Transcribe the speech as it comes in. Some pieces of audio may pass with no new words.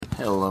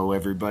Hello,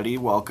 everybody.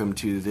 Welcome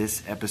to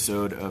this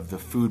episode of the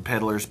Food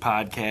Peddlers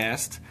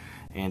Podcast.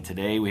 And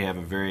today we have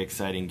a very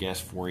exciting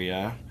guest for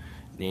you.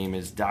 Name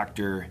is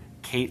Dr.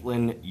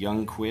 Caitlin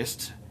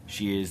Youngquist.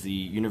 She is the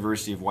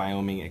University of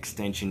Wyoming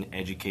Extension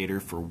Educator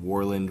for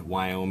Worland,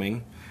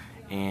 Wyoming.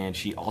 And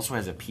she also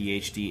has a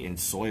PhD in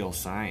soil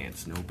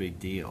science. No big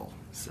deal.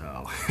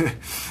 So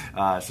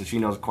she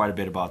knows quite a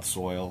bit about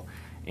soil.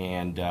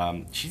 And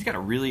she's got a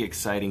really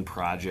exciting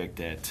project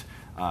that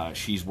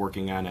she's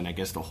working on, and I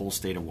guess the whole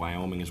state of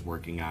Wyoming is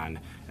working on,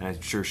 and I'm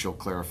sure she'll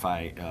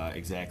clarify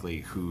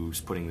exactly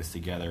who's putting this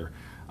together,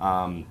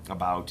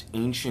 about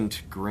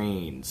ancient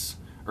grains.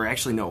 Or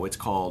actually, no,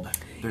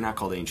 they're not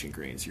called ancient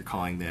grains. You're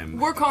calling them...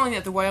 We're calling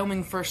it the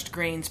Wyoming First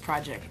Grains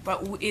Project,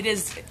 but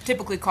they're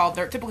typically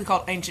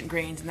called ancient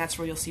grains, and that's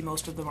where you'll see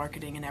most of the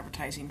marketing and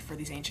advertising for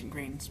these ancient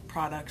grains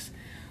products.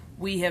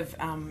 We have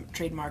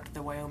trademarked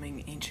the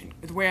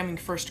Wyoming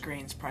First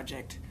Grains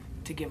Project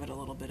to give it a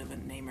little bit of a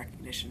name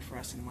recognition for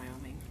us in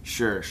Wyoming.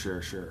 Sure.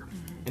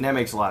 Mm-hmm. And that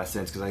makes a lot of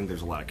sense because I think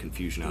there's a lot of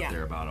confusion out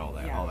there about all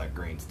that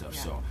grain stuff.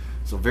 Yeah.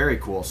 So very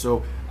cool.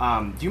 So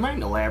do you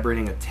mind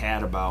elaborating a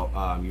tad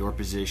about your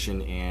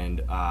position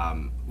and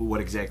what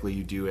exactly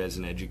you do as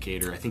an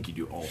educator? I think you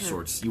do all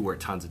sorts. You wear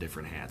tons of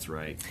different hats,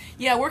 right?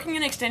 Yeah, working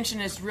in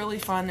extension is really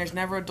fun. There's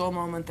never a dull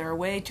moment. There are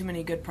way too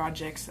many good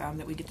projects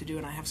that we get to do,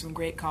 and I have some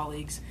great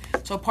colleagues.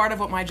 So part of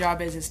what my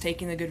job is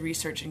taking the good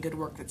research and good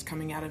work that's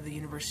coming out of the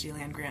university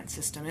land grant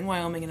system in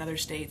Wyoming and other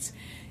states,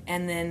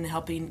 and then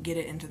helping get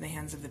it into the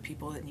hands of the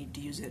people that need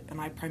to use it.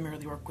 And I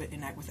primarily work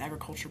with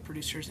agriculture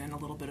producers and a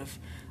little bit of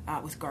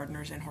with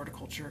gardeners and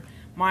horticulture.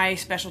 My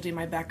specialty,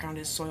 my background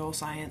is soil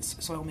science,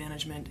 soil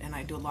management, and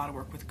I do a lot of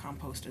work with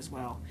compost as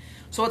well.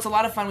 So it's a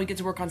lot of fun. We get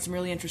to work on some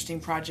really interesting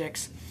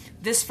projects.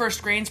 This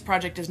First Grains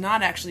project is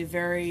not actually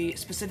very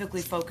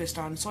specifically focused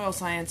on soil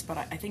science, but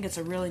I think it's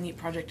a really neat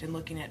project in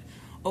looking at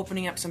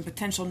opening up some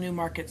potential new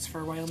markets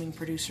for Wyoming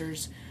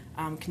producers,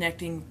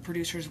 connecting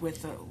producers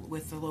with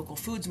the local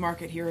foods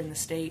market here in the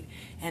state,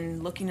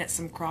 and looking at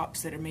some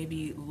crops that are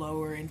maybe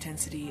lower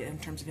intensity in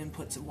terms of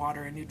inputs of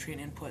water and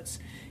nutrient inputs,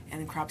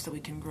 and crops that we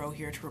can grow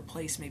here to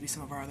replace maybe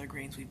some of our other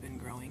grains we've been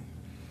growing.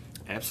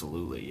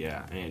 Absolutely,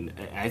 yeah. And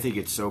I think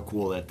it's so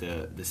cool that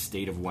the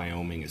state of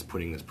Wyoming is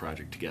putting this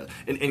project together.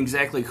 And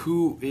exactly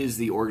who is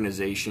the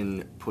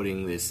organization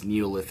putting this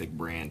Neolithic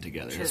brand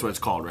together? Sure. That's what it's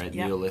called, right?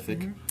 Yep. Neolithic?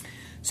 Mm-hmm.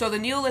 So the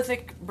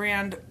Neolithic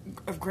brand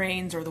of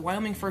grains, or the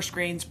Wyoming First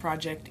Grains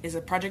Project, is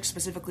a project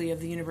specifically of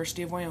the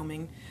University of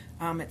Wyoming.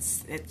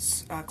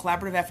 It's a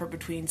collaborative effort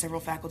between several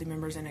faculty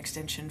members and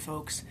extension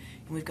folks,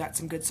 and we've got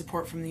some good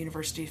support from the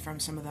university from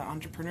some of the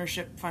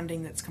entrepreneurship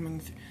funding that's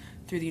coming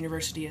through the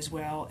university as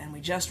well, and we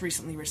just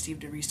recently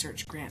received a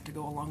research grant to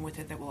go along with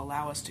it that will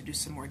allow us to do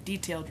some more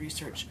detailed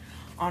research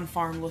on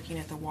farm, looking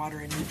at the water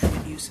and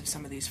nutrient use of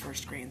some of these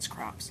first grains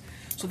crops.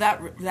 So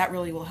that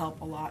really will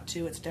help a lot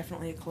too. It's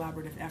definitely a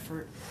collaborative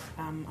effort.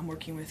 I'm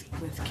working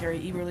with Carrie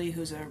Eberly,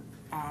 who's a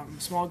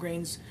small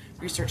grains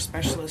research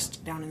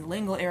specialist down in the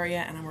Lingle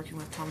area, and I'm working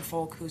with Tom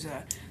Folk, who's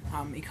a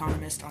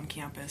economist on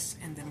campus,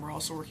 and then we're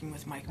also working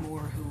with Mike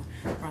Moore,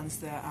 who runs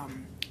the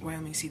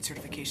Wyoming Seed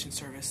Certification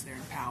Service there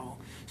in Powell.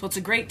 So it's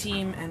a great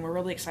team, and we're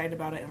really excited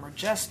about it, and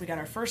we got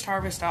our first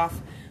harvest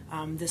off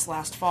this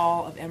last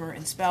fall of emmer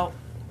and spelt,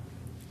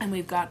 and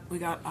we got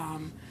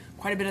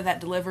quite a bit of that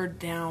delivered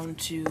down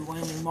to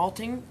Wyoming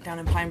Malting down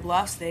in Pine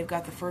Bluffs. They've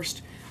got the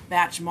first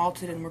batch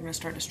malted, and we're going to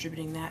start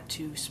distributing that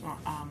to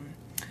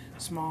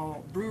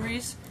small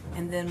breweries.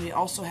 And then we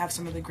also have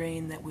some of the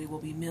grain that we will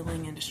be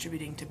milling and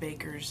distributing to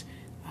bakers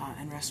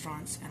and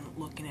restaurants, and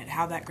looking at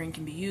how that grain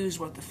can be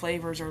used, what the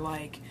flavors are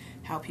like,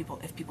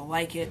 if people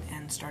like it,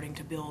 and starting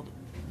to build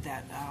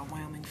that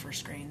Wyoming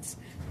First Grains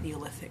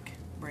Neolithic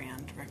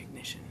brand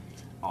recognition.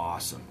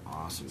 Awesome.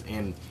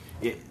 And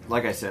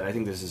like I said, I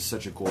think this is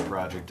such a cool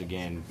project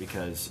again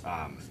because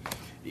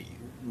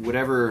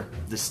whatever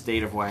the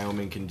state of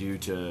Wyoming can do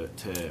to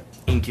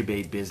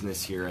incubate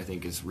business here, I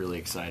think is really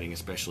exciting,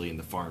 especially in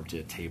the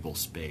farm-to-table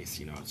space.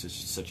 You know, it's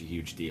just such a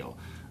huge deal.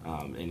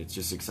 And it's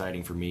just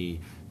exciting for me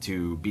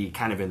to be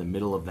kind of in the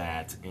middle of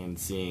that and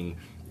seeing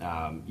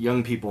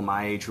young people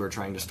my age who are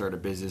trying to start a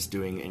business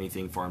doing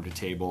anything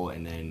farm-to-table,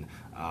 and then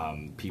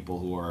people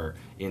who are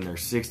in their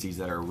 60s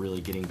that are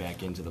really getting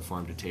back into the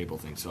farm-to-table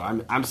thing. So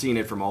I'm seeing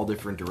it from all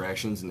different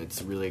directions, and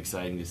it's really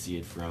exciting to see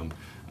it from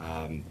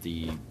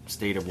the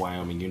state of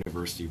Wyoming,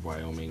 University of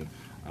Wyoming,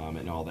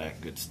 and all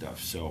that good stuff.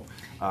 So,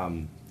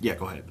 yeah,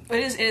 go ahead.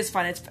 It is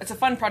fun. It's a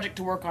fun project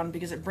to work on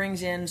because it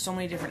brings in so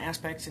many different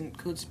aspects. It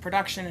includes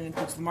production, it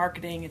includes the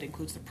marketing, it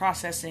includes the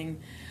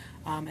processing,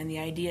 and the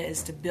idea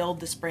is to build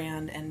this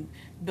brand and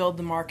build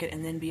the market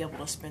and then be able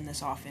to spin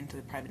this off into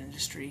the private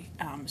industry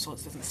so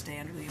it doesn't stay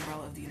under the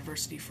umbrella of the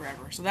university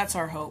forever. So that's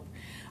our hope.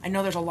 I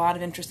know there's a lot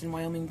of interest in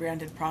Wyoming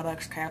branded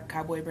products,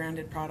 cowboy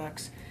branded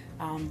products,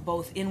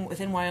 both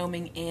within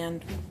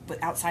Wyoming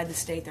but outside the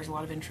state. There's a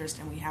lot of interest,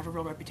 and we have a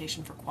real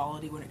reputation for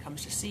quality when it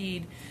comes to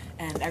seed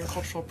and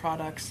agricultural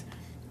products,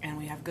 and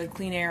we have good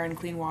clean air and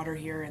clean water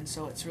here, and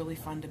so it's really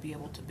fun to be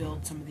able to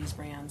build some of these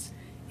brands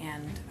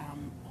and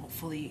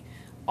hopefully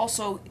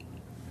also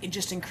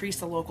just increase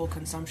the local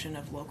consumption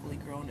of locally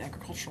grown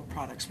agricultural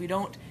products. We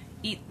don't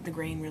eat the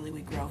grain really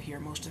we grow here.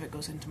 Most of it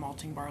goes into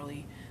malting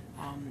barley,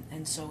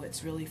 and so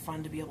it's really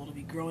fun to be able to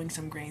be growing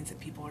some grains that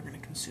people are going to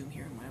consume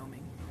here in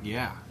Wyoming.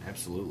 Yeah,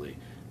 absolutely.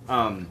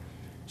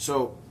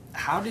 So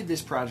how did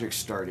this project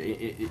start?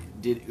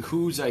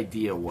 Whose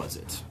idea was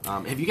it?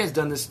 Have you guys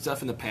done this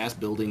stuff in the past,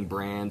 building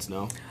brands?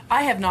 No?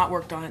 I have not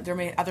worked on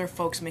it. Other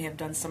folks may have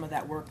done some of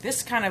that work.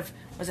 This kind of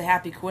was a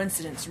happy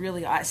coincidence,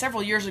 really.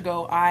 Several years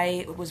ago,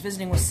 I was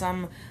visiting with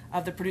some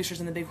of the producers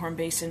in the Bighorn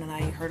Basin, and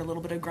I heard a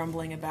little bit of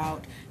grumbling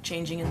about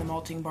changing in the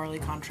malting barley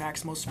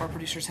contracts. Most of our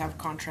producers have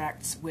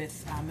contracts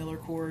with Miller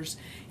Coors,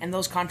 and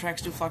those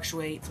contracts do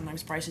fluctuate.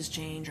 Sometimes prices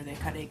change, or they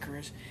cut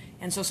acres.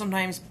 And so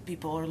sometimes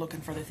people are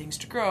looking for other things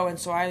to grow, and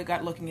so I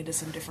got looking into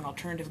some different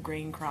alternative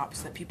grain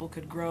crops that people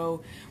could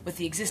grow with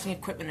the existing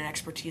equipment and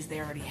expertise they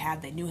already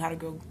had. They knew how to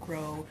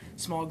grow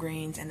small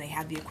grains, and they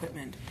had the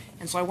equipment.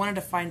 And so I wanted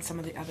to find some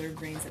of the other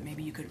grains that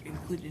maybe you could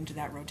include into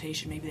that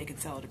rotation. Maybe they could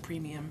sell at a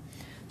premium.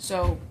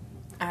 So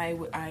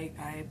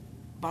I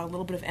bought a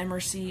little bit of emmer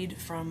seed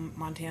from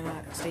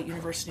Montana State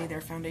University,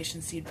 their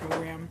foundation seed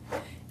program,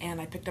 and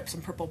I picked up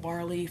some purple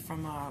barley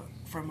from a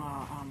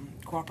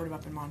cooperative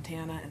up in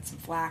Montana, and some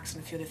flax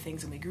and a few other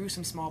things, and we grew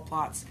some small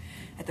plots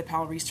at the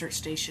Powell Research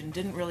Station.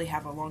 Didn't really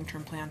have a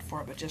long-term plan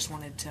for it, but just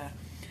wanted to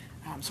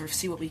sort of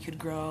see what we could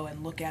grow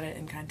and look at it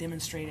and kind of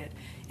demonstrate it.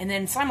 And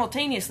then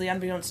simultaneously,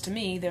 unbeknownst to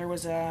me, there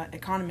was an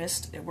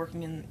economist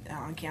working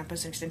on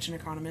campus, an extension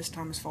economist,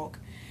 Thomas Folk,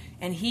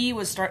 and he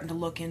was starting to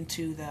look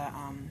into the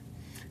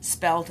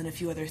spelt and a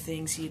few other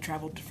things. He had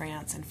traveled to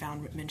France and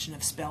found mention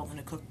of spelt in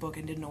a cookbook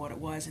and didn't know what it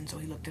was, and so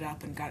he looked it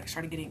up and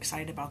started getting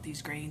excited about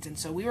these grains. And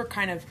so we were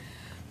kind of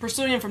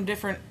pursuing them from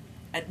different,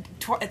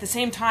 at the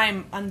same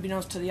time,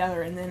 unbeknownst to the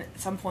other, and then at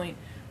some point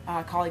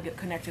a colleague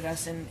connected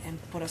us and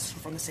put us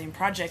from the same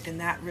project, and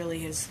that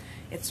really it's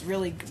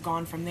really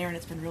gone from there, and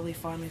it's been really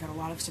fun. We've had a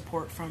lot of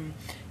support from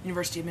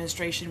university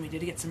administration. We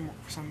did get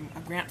a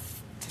grant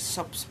to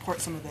support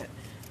some of the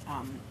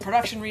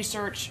production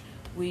research.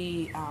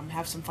 We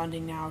have some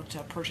funding now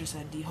to purchase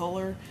a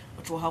dehuller,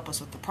 which will help us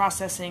with the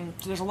processing.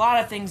 So there's a lot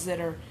of things that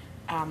are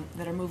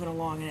moving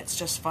along, and it's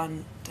just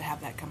fun to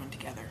have that coming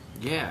together.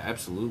 Yeah,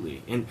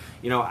 absolutely. And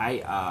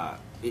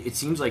it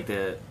seems like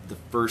the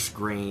first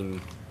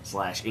grain /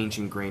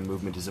 ancient grain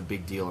movement is a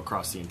big deal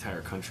across the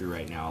entire country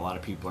right now. A lot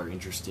of people are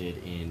interested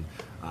in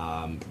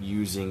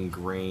using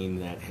grain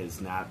that's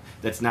not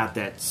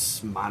that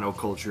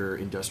monoculture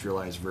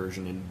industrialized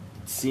version, and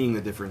seeing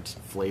the different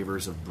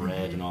flavors of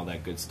bread and all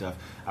that good stuff.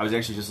 I was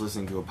actually just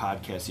listening to a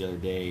podcast the other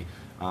day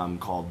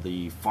called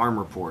The Farm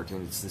Report,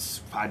 and it's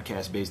this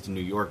podcast based in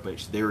New York,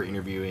 but they were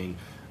interviewing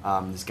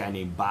this guy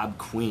named Bob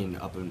Quinn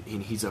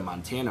and he's a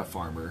Montana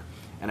farmer,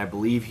 and I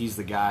believe he's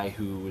the guy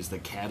who was the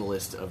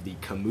catalyst of the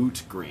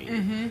Kamut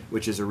grain,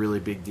 which is a really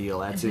big deal.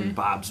 That's in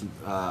Bob's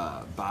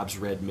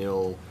Red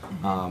Mill,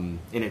 and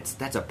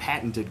that's a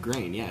patented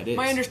grain. Yeah, it is.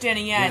 My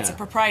understanding, it's a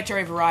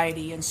proprietary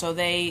variety, and so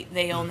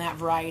they own that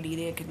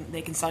variety.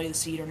 They can sell you the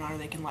seed or not, or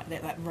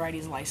that variety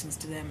is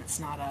licensed to them. It's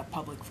not a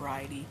public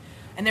variety,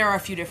 and there are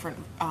a few different.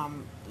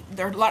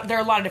 There are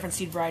a lot of different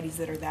seed varieties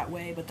that are that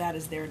way, but that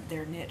is their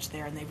niche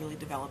there, and they really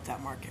developed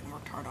that market and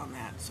worked hard on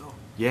that. So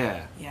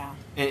yeah.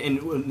 And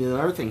the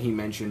other thing he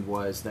mentioned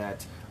was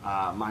that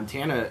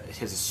Montana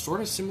has a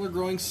sort of similar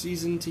growing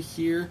season to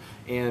here,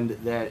 and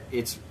that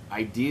it's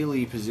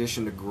ideally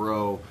positioned to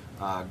grow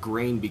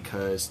grain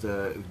because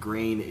the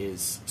grain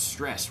is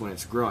stressed when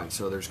it's growing,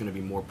 so there's going to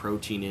be more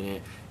protein in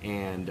it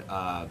and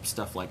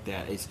stuff like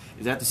that. Is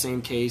that the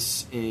same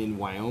case in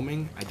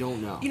Wyoming? I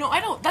don't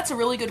know. That's a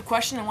really good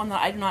question, and one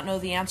that I do not know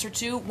the answer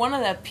to. One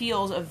of the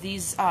appeals of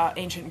these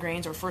ancient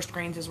grains, or first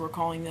grains as we're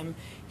calling them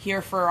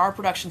here for our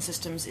production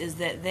systems, is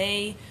that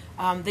they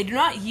do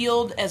not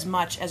yield as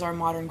much as our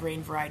modern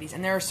grain varieties,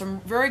 and there are some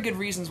very good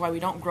reasons why we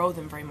don't grow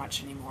them very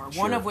much anymore.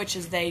 Sure. One of which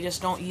is they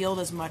just don't yield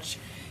as much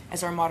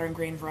as our modern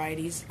grain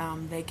varieties.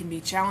 They can be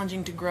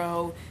challenging to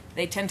grow.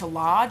 They tend to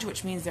lodge,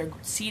 which means their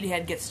seed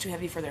head gets too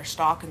heavy for their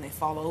stalk and they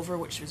fall over,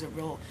 which is a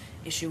real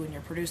issue when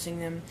you're producing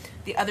them.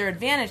 The other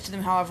advantage to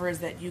them, however, is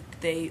that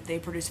they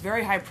produce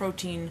very high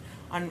protein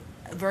on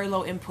very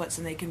low inputs,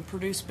 and they can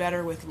produce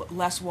better with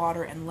less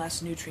water and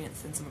less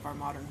nutrients than some of our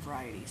modern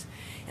varieties.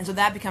 And so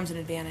that becomes an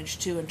advantage,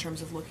 too, in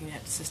terms of looking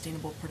at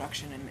sustainable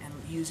production and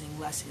using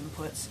less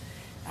inputs.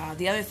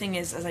 The other thing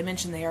is, as I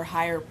mentioned, they are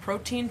higher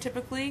protein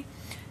typically.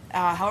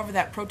 However,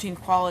 that protein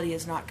quality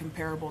is not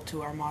comparable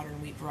to our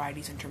modern wheat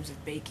varieties in terms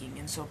of baking.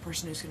 And so a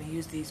person who's going to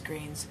use these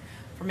grains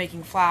for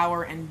making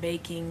flour and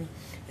baking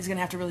is going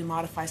to have to really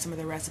modify some of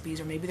their recipes,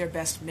 or maybe they're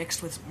best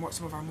mixed with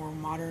some of our more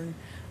modern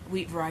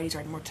wheat varieties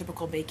or more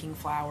typical baking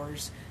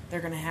flours. They're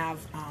going to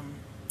have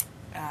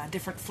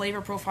different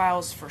flavor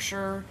profiles for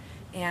sure.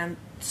 And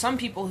some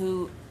people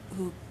who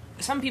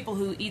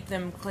eat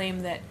them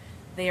claim that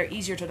they are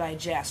easier to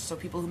digest. So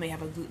people who may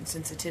have a gluten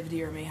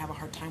sensitivity or may have a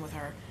hard time with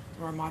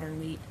our modern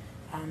wheat,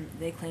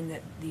 they claim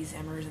that these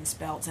emmers and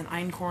spelts, and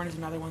einkorn is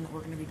another one that we're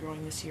going to be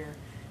growing this year,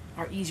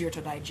 are easier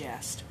to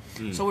digest.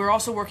 So we're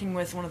also working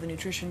with one of the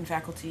nutrition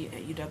faculty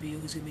at UW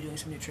who's going to be doing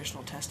some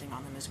nutritional testing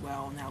on them as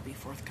well, and that'll be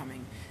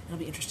forthcoming. It'll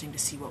be interesting to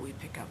see what we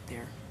pick up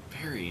there.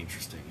 Very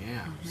interesting,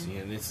 yeah. See,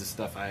 and this is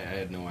stuff I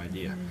had no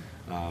idea.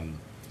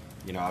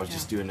 You know, I was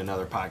just doing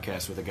another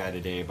podcast with a guy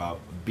today about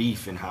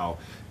beef and how,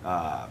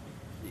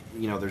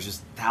 you know, there's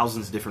just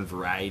thousands of different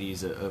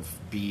varieties of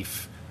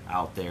beef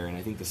out there, and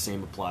I think the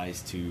same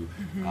applies to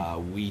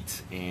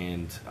wheat,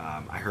 and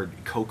I heard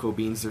cocoa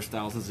beans, there's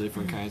thousands of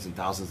different kinds and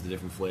thousands of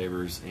different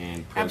flavors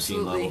and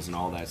protein levels and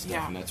all that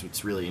stuff, and that's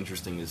what's really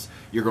interesting is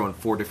you're growing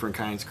 4 different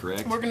kinds,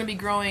 correct? We're going to be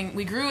growing,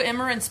 we grew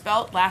emmer and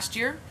spelt last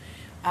year,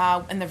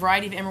 and the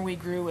variety of emmer we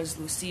grew was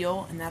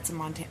Lucille, and that's a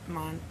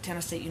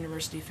Montana State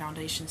University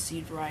Foundation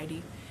seed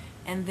variety.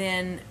 And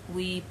then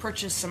we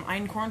purchased some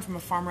einkorn from a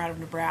farmer out of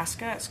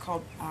Nebraska. It's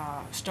called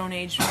Stone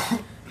Age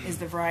is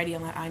the variety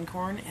on that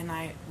einkorn. And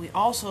we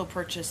also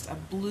purchased a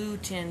blue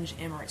tinge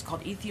emmer. It's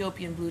called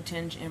Ethiopian blue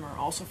tinge emmer,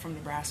 also from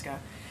Nebraska.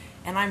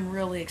 And I'm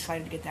really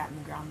excited to get that in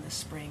the ground this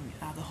spring.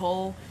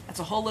 That's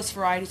a hull-less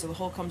variety, so the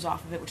hull comes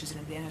off of it, which is an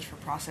advantage for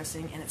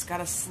processing. And it's got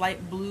a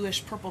slight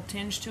bluish purple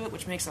tinge to it,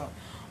 which makes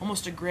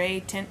almost a gray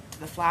tint to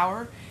the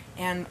flour.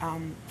 And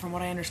from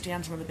what I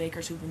understand, some of the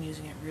bakers who've been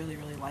using it really,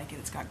 really like it.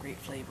 It's got great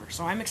flavor.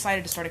 So I'm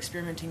excited to start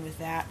experimenting with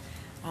that.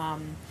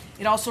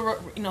 It also,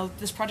 you know,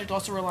 this project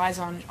also relies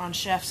on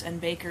chefs and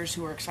bakers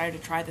who are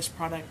excited to try this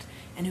product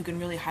and who can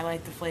really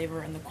highlight the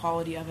flavor and the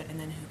quality of it, and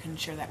then who can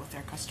share that with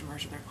their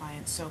customers or their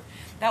clients. So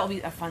that will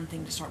be a fun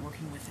thing to start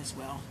working with as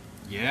well.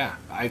 Yeah,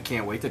 I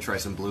can't wait to try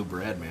some blue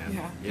bread, man.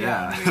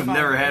 Yeah, I've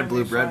never had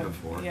blue bread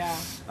before. Yeah.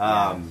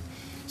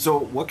 So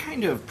what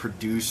kind of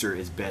producer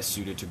is best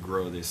suited to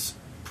grow this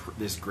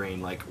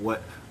grain? Like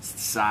what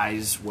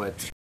size,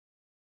 what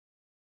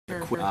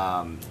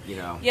you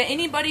know? Yeah,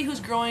 anybody who is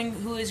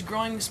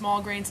growing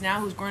small grains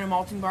now, who's growing a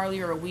malting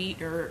barley or a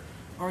wheat or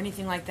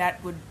anything like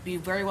that, would be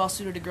very well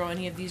suited to grow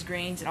any of these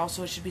grains. And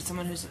also, it should be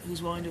someone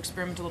who's willing to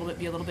experiment a little bit,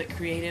 be a little bit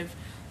creative.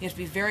 You have to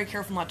be very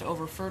careful not to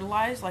over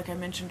fertilize. Like I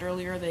mentioned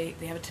earlier, they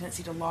have a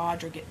tendency to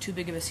lodge or get too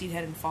big of a seed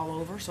head and fall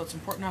over. So it's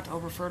important not to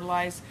over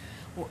fertilize.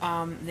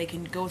 They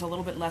can go with a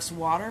little bit less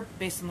water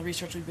based on the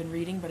research we've been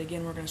reading, but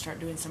again, we're going to start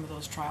doing some of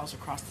those trials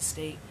across the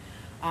state.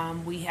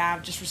 We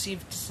have just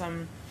received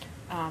some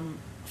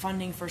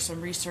funding for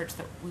some research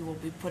that we will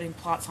be putting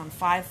plots on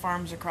 5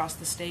 farms across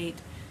the state,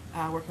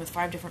 working with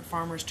 5 different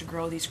farmers to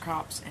grow these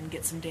crops and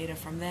get some data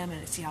from them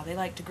and see how they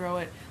like to grow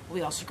it. We'll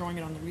be also growing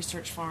it on the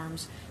research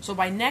farms. So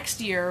by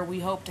next year, we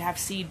hope to have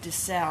seed to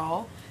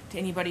sell to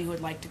anybody who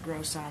would like to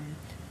grow some.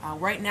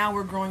 Right now,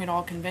 we're growing it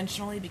all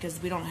conventionally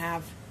because we don't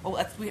have.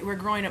 We're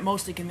growing it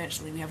mostly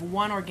conventionally. We have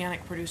one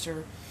organic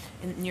producer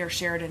near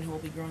Sheridan who will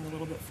be growing a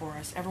little bit for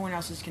us. Everyone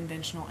else is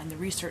conventional, and the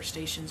research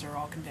stations are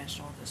all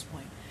conventional at this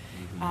point.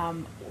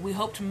 We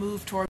hope to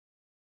move towards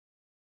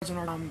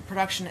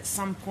production at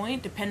some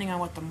point, depending on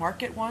what the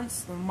market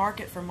wants. The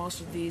market for most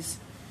of these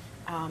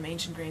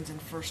ancient grains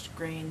and first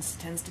grains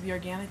tends to be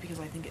organic because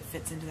I think it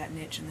fits into that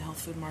niche in the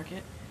health food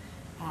market.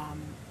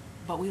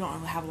 But we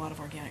don't have a lot of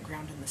organic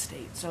ground in the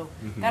state. So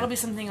that'll be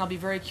something I'll be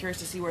very curious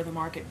to see where the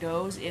market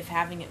goes. If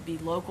having it be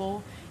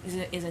local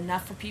is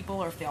enough for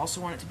people, or if they also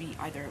want it to be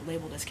either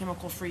labeled as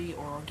chemical-free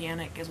or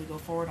organic as we go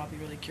forward, I'll be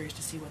really curious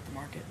to see what the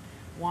market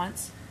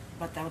wants.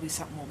 But that'll be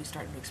something we'll be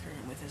starting to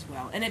experiment with as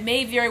well. And it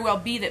may very well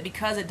be that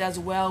because it does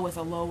well with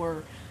a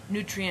lower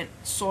nutrient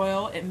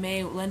soil, it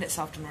may lend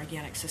itself to an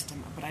organic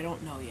system, but I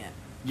don't know yet.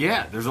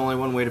 Yeah, there's only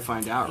one way to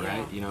find out,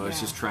 right? You know,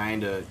 it's just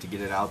trying to get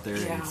it out there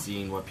and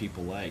seeing what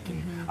people like.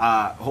 And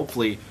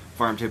hopefully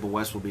Farm Table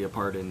West will be a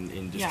part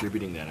in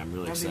distributing that. I'm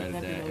really excited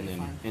at that.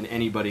 Really and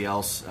anybody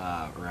else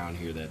around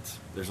here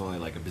there's only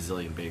like a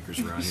bazillion bakers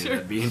around here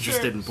that'd be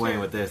interested in playing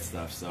with this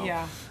stuff.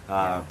 So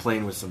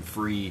playing with some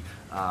free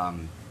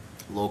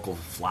local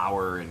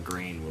flour and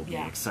grain will be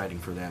exciting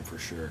for them for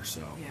sure.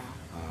 So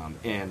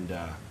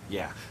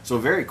so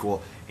very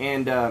cool.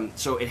 And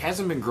so it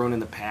hasn't been grown in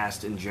the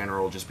past in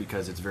general just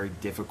because it's very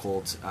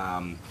difficult.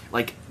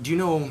 Like, do you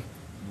know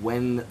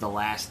when the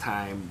last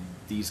time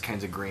these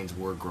kinds of grains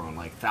were grown?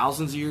 Like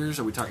thousands of years?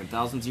 Are we talking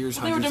thousands of years?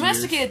 Well, they were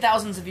domesticated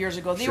thousands of years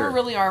ago. They were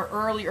really our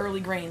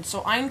early grains.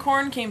 So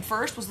einkorn came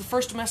first, was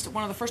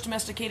one of the first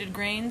domesticated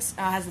grains,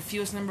 has the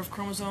fewest number of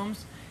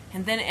chromosomes.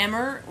 And then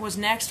emmer was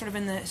next, sort of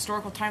in the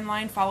historical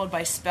timeline, followed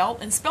by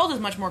spelt. And spelt is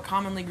much more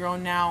commonly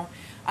grown now.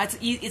 It's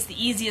the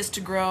easiest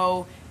to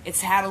grow. It's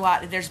had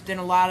there's been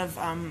a lot of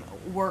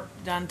work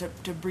done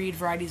to breed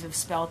varieties of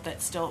spelt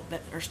that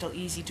are still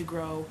easy to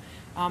grow.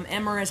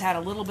 Emmer has had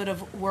a little bit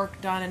of work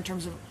done in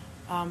terms of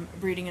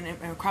breeding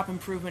and crop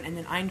improvement, and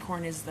then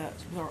einkorn is the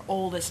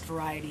oldest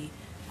variety.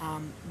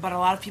 But a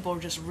lot of people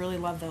just really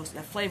love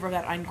the flavor of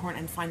that einkorn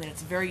and find that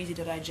it's very easy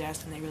to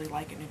digest, and they really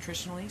like it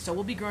nutritionally. So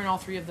we'll be growing all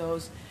 3 of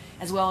those,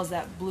 as well as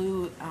that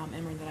blue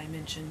emmer that I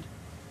mentioned.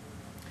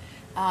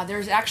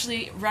 There's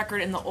actually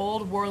record in the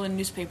old Worland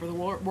newspaper, the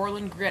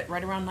Worland Grit,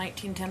 right around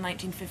 1910,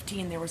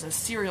 1915. There was a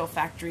cereal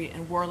factory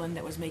in Worland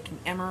that was making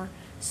Emmer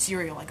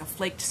cereal, like a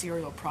flaked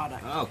cereal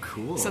product. Oh,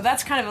 cool. So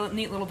that's kind of a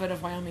neat little bit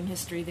of Wyoming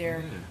history there.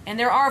 Yeah. And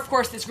there are, of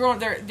course, these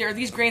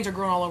grains are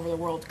grown all over the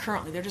world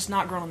currently. They're just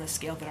not grown on the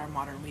scale that our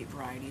modern wheat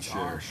varieties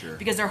are. Sure.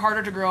 Because they're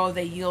harder to grow,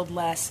 they yield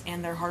less,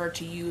 and they're harder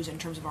to use in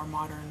terms of our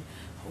modern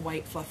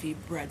white fluffy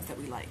breads that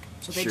we like.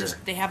 So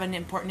they have an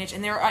important niche.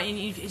 And there are,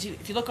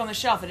 if you look on the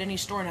shelf at any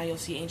store now, you'll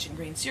see ancient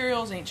grain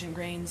cereals, ancient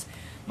grains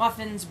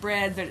muffins,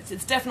 bread.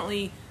 It's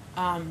definitely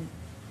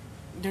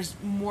there's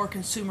more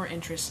consumer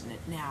interest in it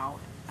now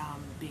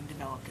being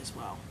developed as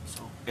well.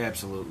 So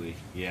absolutely,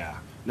 yeah.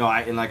 No,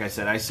 and like I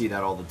said, I see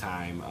that all the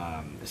time,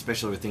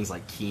 especially with things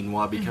like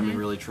quinoa becoming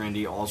really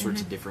trendy. All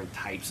sorts of different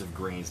types of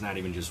grains, not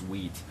even just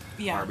wheat,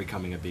 are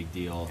becoming a big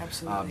deal.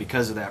 Absolutely.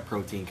 Because of that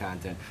protein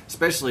content,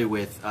 especially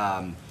with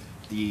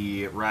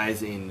the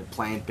rise in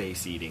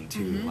plant-based eating,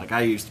 too. Like,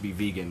 I used to be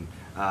vegan.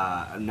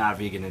 I'm not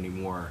vegan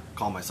anymore.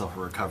 Call myself a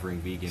recovering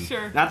vegan.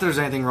 Sure. Not that there's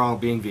anything wrong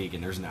with being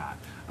vegan. There's not.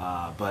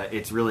 But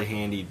it's really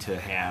handy to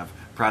have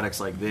products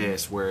like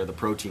this where the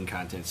protein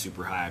content's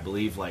super high. I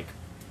believe,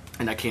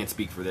 and I can't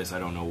speak for this. I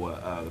don't know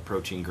what the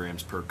protein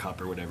grams per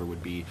cup or whatever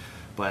would be.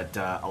 But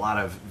a lot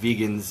of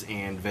vegans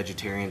and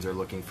vegetarians are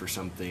looking for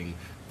something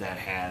that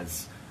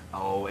has,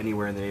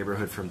 anywhere in the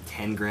neighborhood from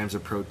 10 grams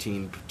of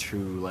protein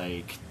to,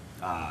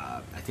 I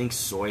think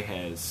soy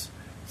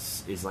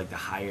is like the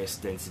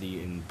highest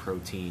density in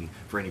protein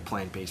for any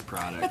plant-based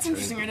product. That's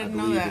interesting. I didn't know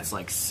that. I believe it's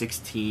like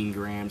 16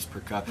 grams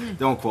per cup.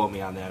 Don't quote me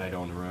on that. I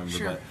don't remember.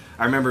 Sure. But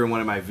I remember in one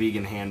of my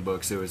vegan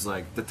handbooks, it was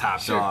like the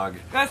top dog.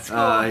 That's cool.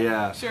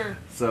 Yeah. Sure.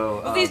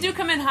 So these do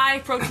come in high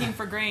protein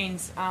for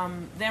grains.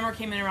 The Emmer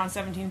came in around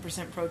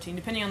 17% protein,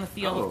 depending on the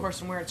field, of course,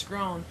 and where it's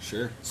grown.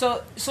 Sure.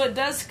 So it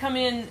does come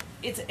in.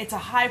 It's a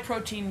high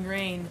protein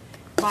grain.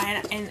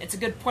 And it's a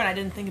good point. I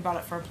didn't think about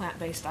it for a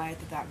plant-based diet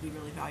that would be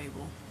really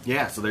valuable.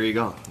 Yeah, so there you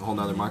go. A whole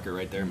nother market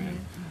right there,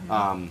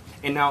 man.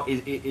 And now,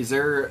 is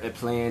there a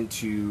plan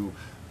to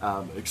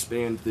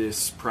expand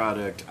this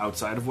product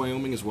outside of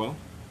Wyoming as well?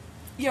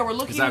 Yeah, we're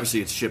looking. Because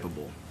obviously it's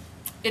shippable.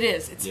 It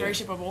is. It's very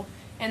shippable.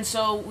 And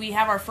so we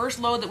have our first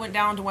load that went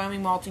down to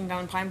Wyoming Malting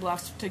down in Pine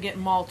Bluffs to get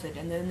malted.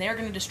 And then they're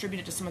going to distribute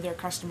it to some of their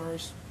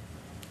customers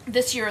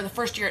this year, the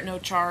first year at no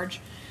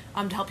charge.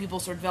 To help people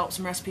sort of develop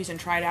some recipes and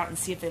try it out and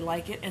see if they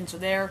like it. And so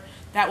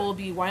that will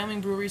be Wyoming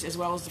breweries as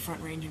well as the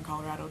Front Range in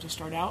Colorado to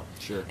start out.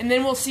 Sure. And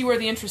then we'll see where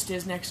the interest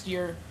is next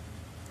year.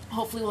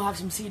 Hopefully we'll have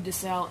some seed to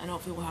sell, and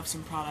hopefully we'll have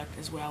some product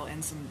as well,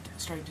 and some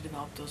starting to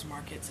develop those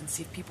markets and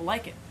see if people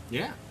like it.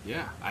 Yeah.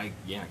 I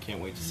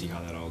can't wait to see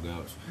how that all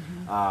goes.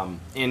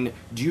 And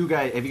have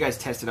you guys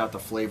tested out the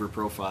flavor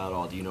profile at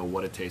all? Do you know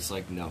what it tastes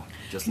like? No,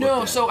 just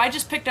no. So I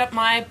just picked up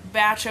my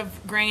batch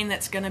of grain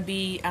that's going to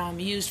be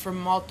used for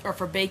malt or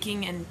for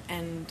baking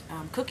and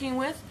cooking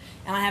with,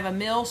 and I have a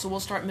mill, so we'll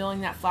start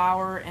milling that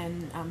flour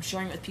and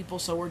sharing it with people.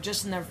 So we're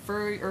just in the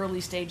very early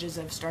stages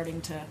of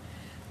starting to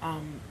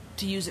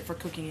use it for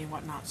cooking and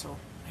whatnot. So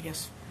I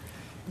guess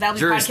that'll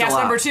be podcast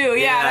number 2.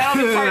 Yeah,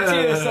 that'll be part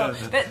 2.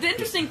 So the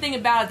interesting thing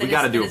about it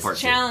that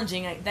it's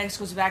challenging. That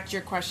goes back to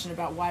your question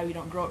about why we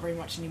don't grow it very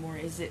much anymore.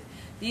 Is that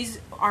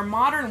our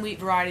modern wheat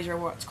varieties are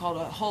what's called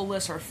a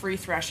hullless or free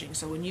threshing.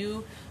 So when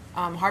you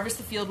harvest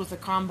the field with a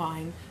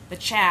combine, the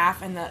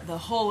chaff and the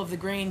hull of the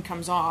grain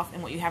comes off,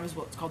 and what you have is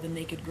what's called the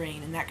naked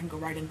grain, and that can go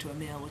right into a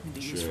mill and can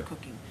be used for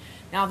cooking.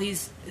 Now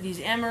these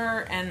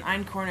Emmer and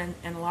Einkorn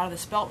and a lot of the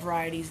spelt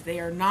varieties, they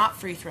are not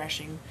free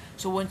threshing.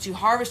 So once you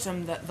harvest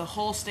them, the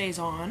hull stays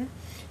on,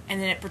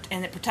 and then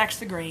it protects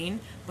the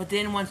grain. But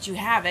then once you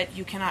have it,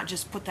 you cannot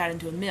just put that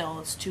into a mill.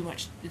 It's too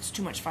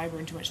much fiber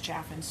and too much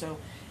chaff, and so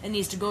it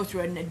needs to go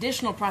through an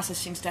additional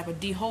processing step, a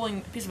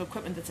piece of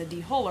equipment that's a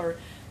dehuller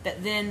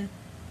that then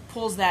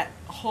pulls that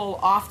hull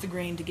off the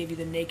grain to give you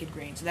the naked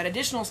grain. So that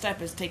additional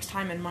step takes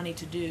time and money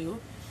to do.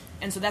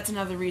 And so that's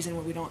another reason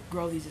why we don't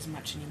grow these as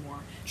much anymore.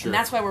 Sure. And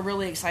that's why we're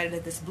really excited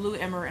at this blue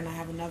Emmer, and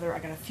I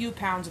got a few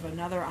pounds of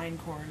another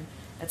Einkorn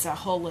that's a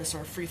hullless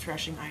or free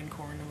threshing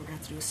Einkorn, and we're going to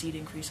have to do a seed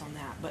increase on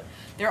that. But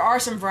there are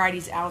some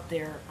varieties out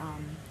there,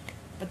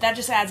 but that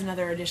just adds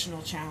another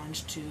additional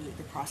challenge to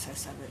the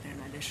process of it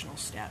and an additional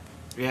step.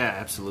 Yeah,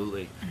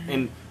 absolutely.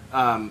 And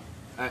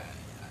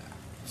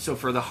so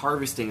for the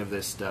harvesting of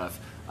this stuff,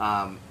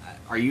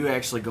 are you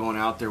actually going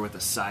out there with a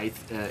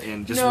scythe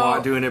and just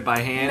doing it by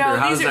hand, or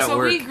how does that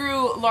work? So we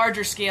grew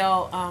larger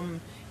scale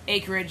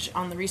acreage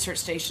on the research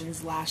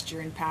stations last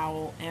year in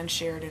Powell and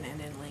Sheridan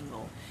and in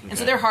Lingle, and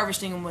so they're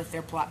harvesting them with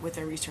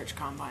their research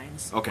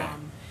combines. Okay.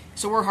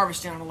 So we're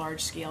harvesting on a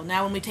large scale.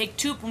 Now, when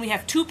we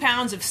have 2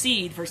 pounds of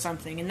seed for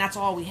something, and that's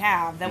all we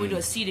have, then we do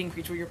a seed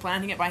increase where you're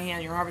planting it by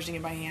hand, you're harvesting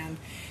it by hand,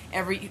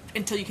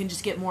 until you can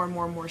just get more and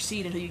more and more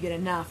seed until you get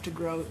enough to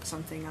grow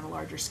something on a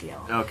larger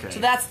scale. Okay. So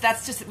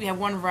that's just that we have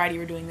one variety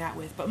we're doing that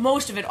with, but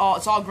most of it's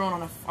all grown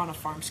on a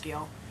farm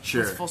scale.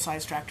 Sure. It's a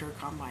full-size tractor or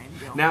combine.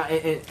 Now,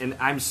 and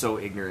I'm so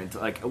ignorant.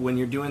 Like when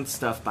you're doing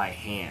stuff by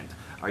hand,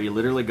 are you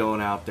literally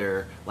going out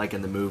there like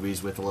in the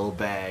movies with a little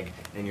bag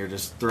and you're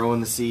just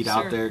throwing the seed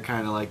out there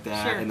kind of like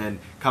that, and then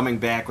coming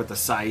back with a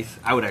scythe?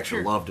 I would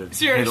actually love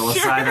to handle a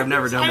scythe. I've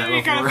never done that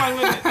before. Kind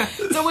of fun with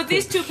it. So with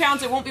these 2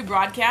 pounds, it won't be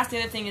broadcast. The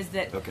other thing is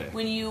that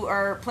when you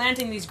are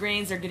planting these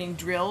grains, they're getting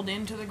drilled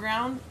into the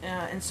ground,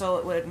 and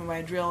so when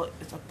I drill,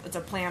 it's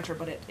a planter,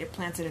 but it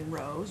plants it in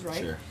rows,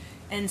 right? Sure.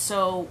 And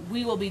so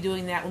we will be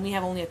doing that when we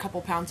have only a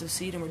couple pounds of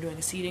seed and we're doing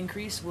a seed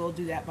increase. We'll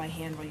do that by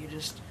hand, where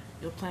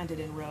you'll plant it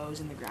in rows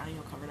in the ground, and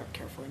you'll cover it up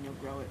carefully, and you'll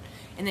grow it,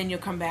 and then you'll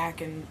come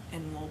back and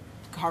we'll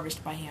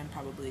harvest by hand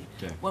probably.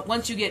 Okay.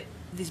 Once you get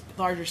these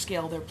larger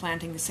scale, they're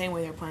planting the same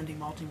way they're planting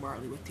malting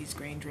barley with these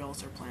grain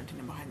drills. They're planting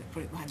them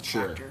putting it behind the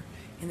tractor,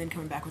 and then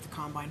coming back with a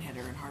combine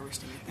header and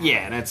harvesting it. Yeah,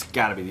 and that's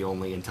got to be the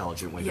only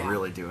intelligent way to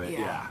really do it.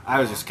 Yeah. I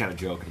was just kind of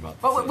joking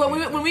about that.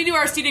 But when we do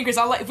our seed increase,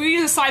 if we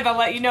use a scythe, I'll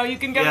let you know. You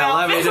can get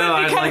let me know.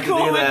 I'd like to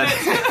do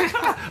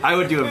that. I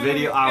would do a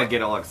video. I would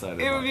get all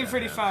excited. It would be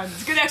pretty fun.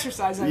 It's good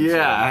exercise. It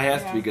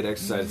has to be good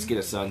exercise. Let's get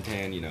a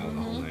suntan, the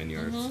whole 9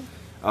 yards.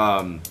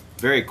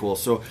 Very cool.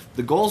 So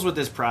the goals with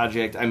this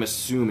project, I'm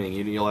assuming,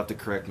 you'll have to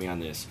correct me on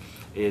this,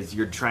 is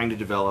you're trying to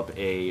develop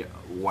a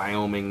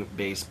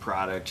Wyoming-based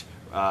product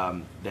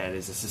that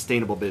is a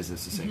sustainable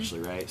business,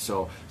 essentially, right?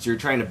 So you're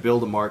trying to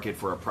build a market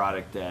for a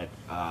product that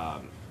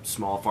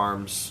small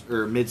farms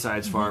or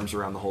mid-sized farms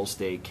around the whole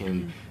state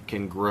can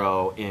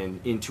grow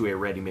into a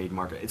ready-made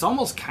market. It's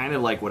almost kind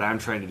of like what I'm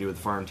trying to do with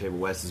Farm Table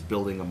West, is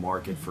building a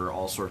market for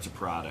all sorts of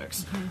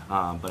products.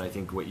 But I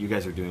think what you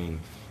guys are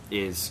doing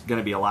is going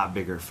to be a lot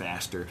bigger,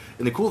 faster.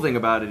 And the cool thing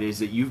about it is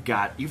that you've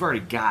already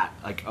got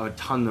like a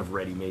ton of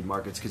ready-made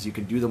markets, because you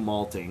can do the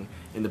malting,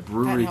 and the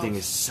brewery thing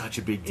is such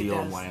a big deal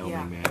in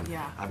Wyoming, man.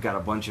 Yeah. I've got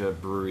a bunch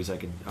of breweries I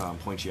could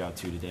point you out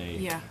to today.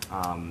 Yeah.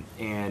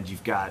 And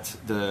you've got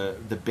the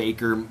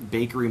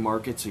bakery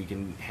market, so you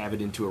can have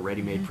it into a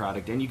ready-made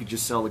product, and you could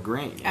just sell the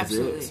grain as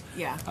is.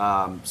 Yeah.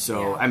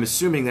 I'm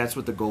assuming that's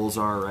what the goals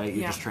are, right?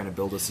 You're just trying to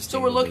build a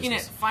sustainable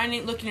business. So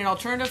we're looking at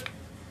alternative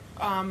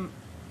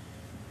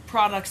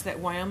products that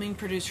Wyoming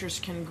producers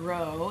can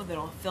grow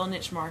that'll fill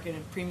niche market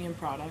and premium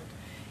product,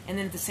 and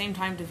then at the same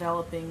time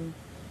developing.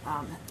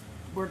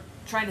 We're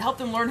trying to help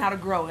them learn how to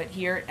grow it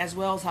here, as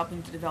well as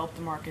helping to develop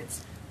the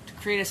markets to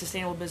create a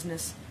sustainable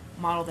business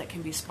model that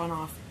can be spun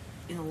off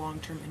in the long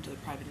term into the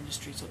private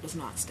industry, so it does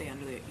not stay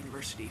under the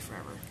university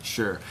forever.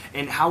 Sure.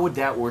 And how would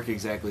that work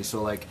exactly?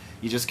 So, like,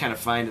 you just kind of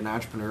find an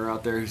entrepreneur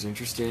out there who's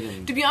interested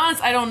in... To be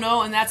honest, I don't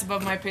know, and that's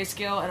above my pay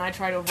scale, and I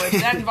try to avoid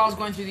that. Involves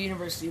going through the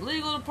university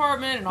legal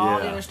department and all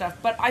the other stuff.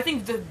 But I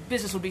think the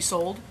business would be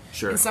sold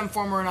in some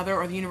form or another,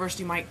 or the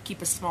university might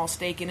keep a small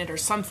stake in it or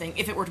something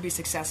if it were to be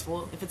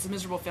successful. If it's a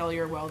miserable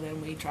failure, well,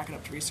 then we track it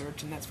up to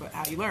research, and that's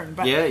how you learn.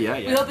 But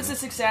we hope it's a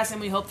success,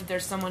 and we hope that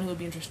there's someone who would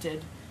be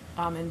interested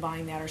in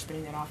buying that or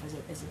spinning that off as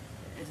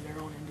their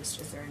own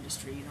industry,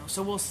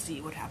 So we'll see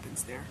what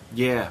happens there.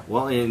 Yeah,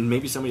 well, and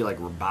maybe somebody like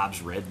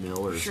Bob's Red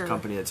Mill or a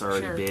company that's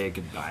already big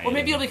could buy it. Or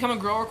maybe it'll become a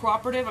grower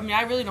cooperative. I mean,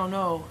 I really don't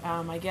know.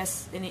 I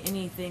guess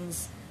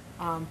anything's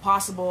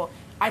possible.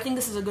 I think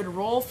this is a good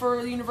role for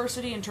the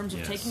university in terms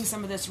of taking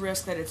some of this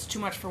risk that it's too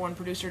much for one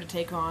producer to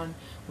take on.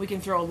 We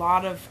can throw a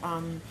lot of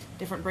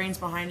different brains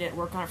behind it,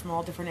 work on it from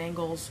all different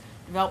angles,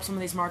 develop some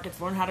of these markets,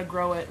 learn how to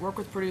grow it, work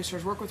with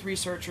producers, work with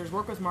researchers,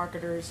 work with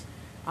marketers,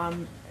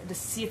 to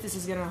see if this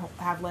is going to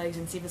have legs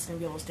and see if it's going to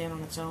be able to stand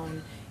on its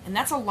own. And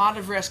that's a lot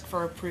of risk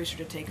for a producer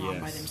to take on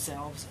by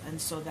themselves,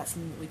 and so that's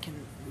something that we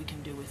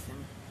can do with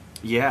them.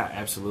 Yeah,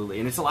 absolutely.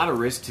 And it's a lot of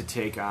risk to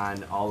take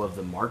on all of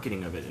the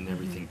marketing of it and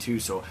everything, too.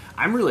 So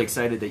I'm really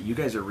excited that you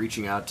guys are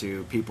reaching out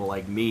to people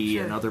like me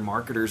and other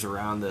marketers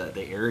around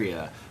the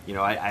area.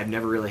 I've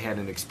never really had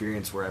an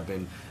experience where I've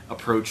been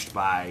approached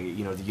by,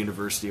 the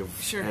University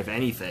of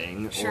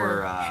anything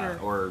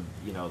or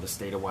the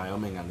state of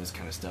Wyoming on this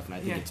kind of stuff. And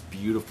I think it's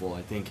beautiful.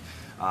 I think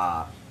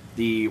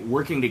the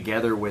working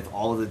together with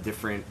all of the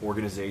different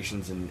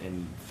organizations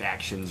and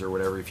factions or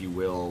whatever, if you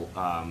will,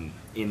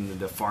 in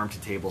the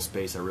farm-to-table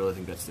space, I really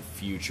think that's the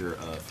future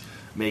of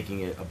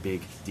making it a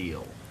big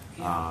deal.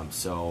 Yeah.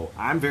 So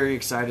I'm very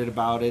excited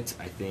about it.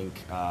 I think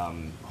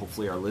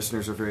hopefully our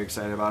listeners are very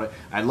excited about it.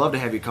 I'd love to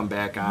have you come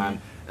back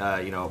on,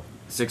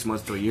 6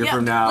 months to a year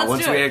from now,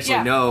 once we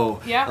actually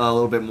know a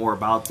little bit more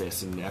about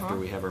this, and after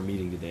we have our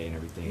meeting today and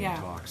everything and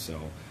talk.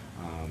 So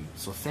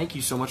thank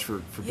you so much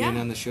for being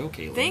on the show,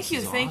 Caitlin. Thank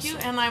you,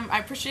 and I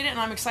appreciate it, and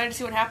I'm excited to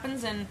see what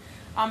happens. And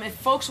if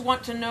folks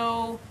want to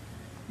know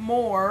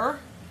more,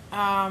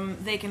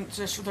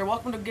 they're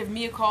welcome to give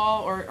me a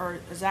call, or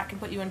Zach can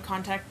put you in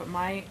contact. But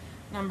my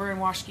number in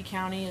Washakie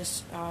County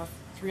is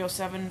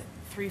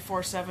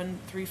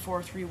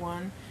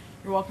 307-347-3431.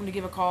 You're welcome to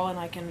give a call, and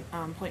I can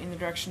point you in the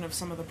direction of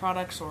some of the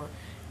products, or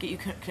get you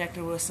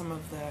connected with some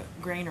of the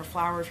grain or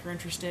flour if you're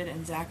interested.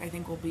 And Zach, I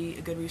think, will be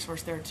a good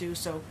resource there too.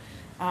 So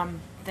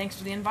thanks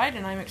for the invite,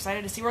 and I'm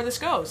excited to see where this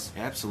goes.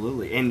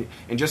 Absolutely. And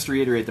just to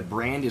reiterate, the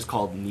brand is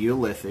called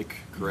Neolithic,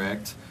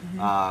 correct?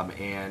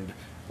 And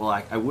well,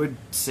 I would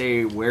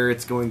say where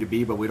it's going to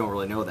be, but we don't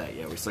really know that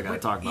yet. We still got to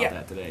talk about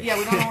that today. Yeah,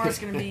 we don't know where it's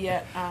going to be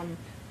yet.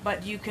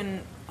 but you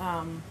can.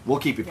 We'll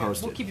keep you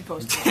posted. We'll keep you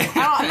posted.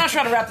 I'm not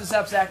sure how to wrap this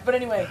up, Zach, but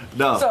anyway.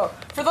 No. So,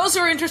 for those who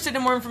are interested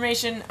in more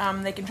information,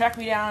 they can track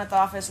me down at the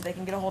office, or they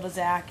can get a hold of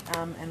Zach,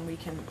 and we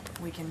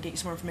can get you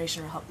some more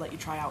information or help let you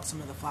try out some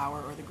of the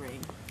flour or the grain.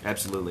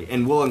 Absolutely.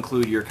 And we'll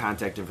include your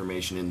contact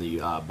information in the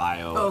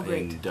bio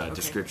and Okay.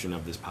 description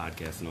of this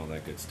podcast and all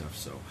that good stuff.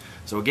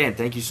 So again,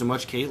 thank you so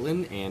much,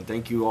 Caitlin, and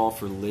thank you all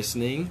for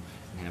listening,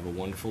 and have a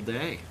wonderful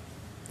day.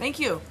 Thank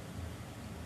you.